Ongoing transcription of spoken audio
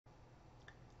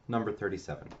Number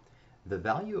 37. The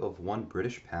value of 1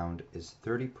 British pound is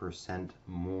 30%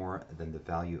 more than the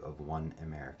value of 1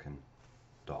 American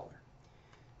dollar.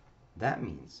 That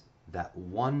means that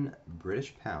 1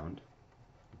 British pound,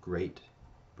 Great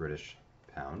British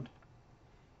pound,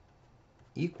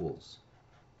 equals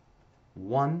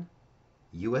 1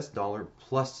 US dollar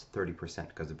plus 30%,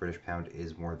 because the British pound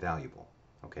is more valuable,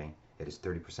 okay? It is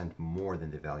 30% more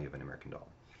than the value of an American dollar.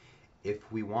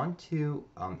 If we want to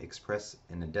express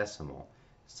in a decimal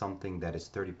something that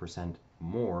is 30%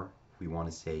 more, if we want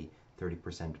to say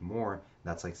 30% more,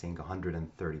 that's like saying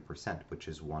 130%, which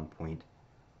is 1.3.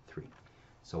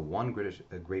 So 1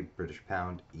 Great British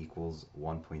pound equals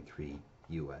 1.3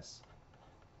 US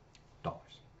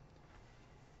dollars.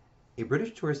 A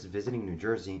British tourist visiting New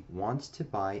Jersey wants to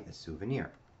buy a souvenir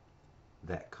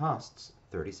that costs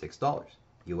 $36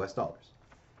 US dollars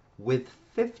with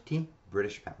 50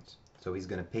 British pounds. So he's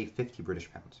going to pay 50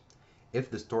 British pounds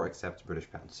if the store accepts British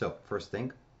pounds. So first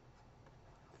thing,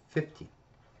 50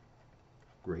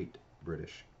 Great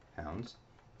British pounds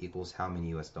equals how many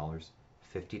US dollars?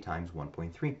 50 times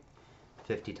 1.3.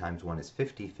 50 times 1 is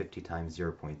 50. 50 times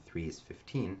 0.3 is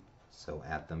 15. So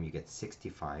add them, you get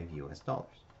 65 US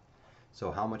dollars.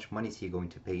 So how much money is he going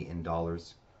to pay in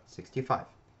dollars? 65.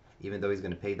 Even though he's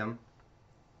going to pay them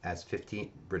as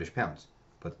 50 British pounds,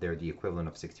 but they're the equivalent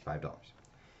of $65.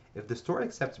 If the store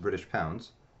accepts British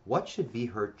pounds, what should be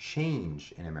her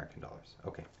change in American dollars?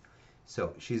 Okay,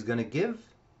 so she's going to give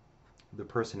the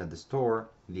person at the store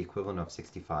the equivalent of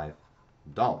 $65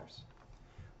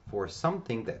 for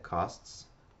something that costs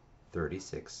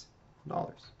 $36.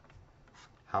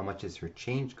 How much is her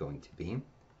change going to be?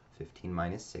 15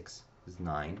 minus 6 is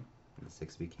 9, and the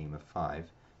 6 became a 5.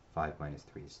 5 minus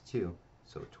 3 is 2,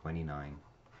 so $29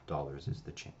 is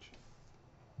the change.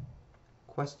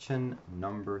 Question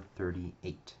number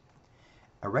 38.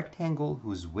 A rectangle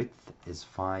whose width is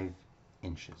 5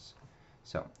 inches.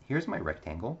 So here's my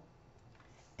rectangle,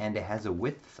 and it has a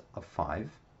width of 5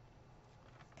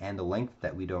 and a length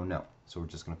that we don't know, so we're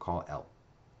just going to call L.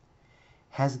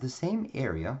 Has the same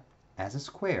area as a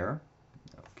square,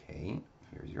 okay,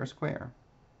 here's your square,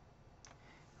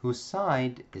 whose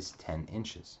side is 10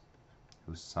 inches.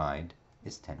 Whose side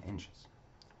is 10 inches.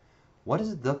 What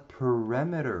is the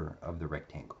perimeter of the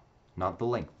rectangle? Not the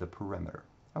length, the perimeter.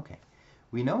 Okay,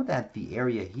 we know that the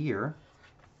area here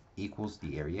equals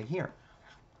the area here.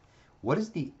 What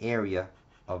is the area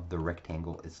of the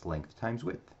rectangle? It's length times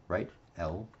width, right?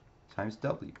 L times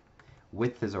W.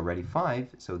 Width is already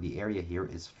 5, so the area here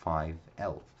is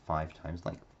 5L, 5 times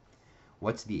length.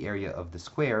 What's the area of the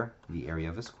square? The area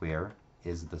of a square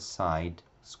is the side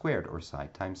squared, or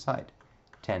side times side.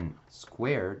 10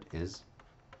 squared is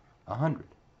 100.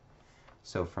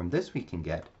 So from this we can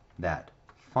get that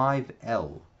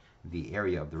 5L, the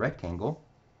area of the rectangle,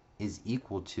 is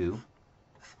equal to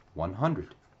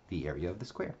 100, the area of the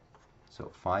square.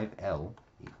 So 5L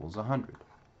equals 100.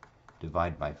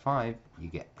 Divide by 5, you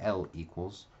get L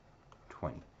equals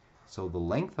 20. So the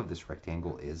length of this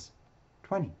rectangle is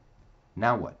 20.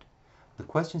 Now what? The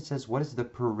question says, what is the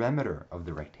perimeter of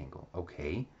the rectangle?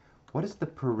 Okay, what is the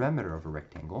perimeter of a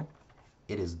rectangle?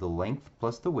 It is the length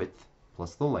plus the width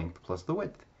plus the length plus the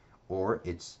width. Or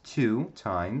it's 2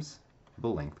 times the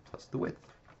length plus the width.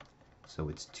 So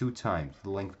it's 2 times. The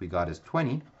length we got is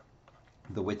 20.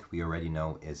 The width we already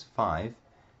know is 5.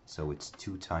 So it's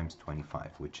 2 times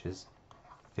 25, which is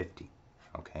 50.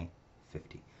 Okay,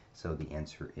 50. So the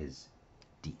answer is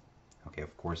D. Okay,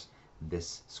 of course,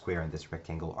 this square and this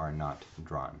rectangle are not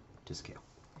drawn to scale.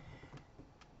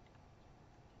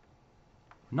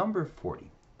 Number 40,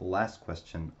 the last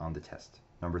question on the test.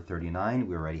 Number 39,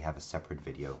 we already have a separate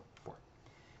video for.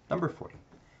 Number 40,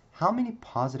 how many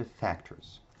positive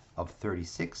factors of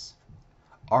 36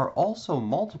 are also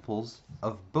multiples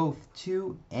of both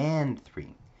 2 and 3?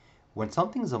 When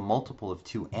something is a multiple of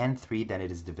 2 and 3, then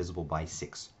it is divisible by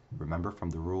 6. Remember from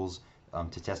the rules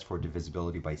to test for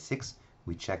divisibility by 6,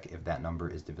 we check if that number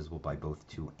is divisible by both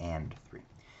 2 and 3.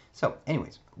 So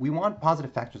anyways, we want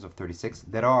positive factors of 36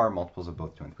 that are multiples of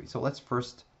both 2 and 3. So let's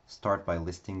first start by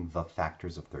listing the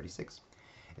factors of 36.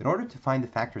 In order to find the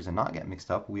factors and not get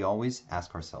mixed up, we always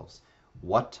ask ourselves,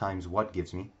 what times what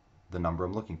gives me the number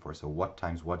I'm looking for? So what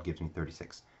times what gives me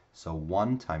 36? So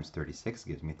 1 times 36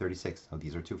 gives me 36. So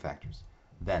these are 2 factors.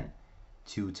 Then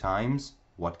 2 times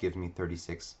what gives me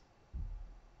 36?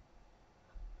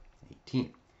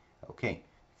 18. Okay,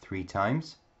 3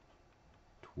 times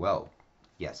 12.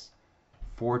 Yes.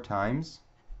 4 times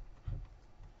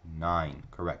 9.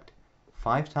 Correct.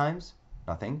 5 times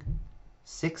nothing.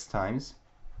 6 times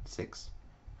 6.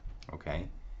 Okay.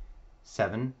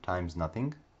 7 times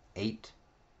nothing. 8.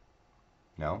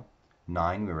 No.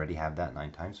 9, we already have that.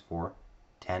 9 times 4.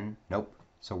 10, nope.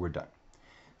 So we're done.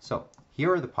 So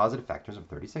here are the positive factors of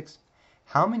 36.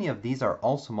 How many of these are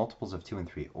also multiples of 2 and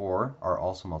 3, or are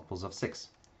also multiples of 6?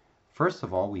 First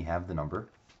of all, we have the number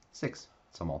 6.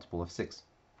 It's a multiple of 6.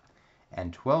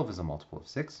 And 12 is a multiple of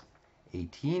 6.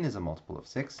 18 is a multiple of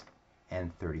 6.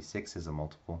 And 36 is a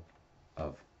multiple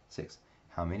of 6.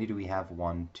 How many do we have?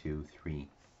 1, 2, 3,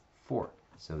 4.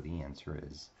 So the answer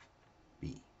is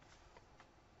B.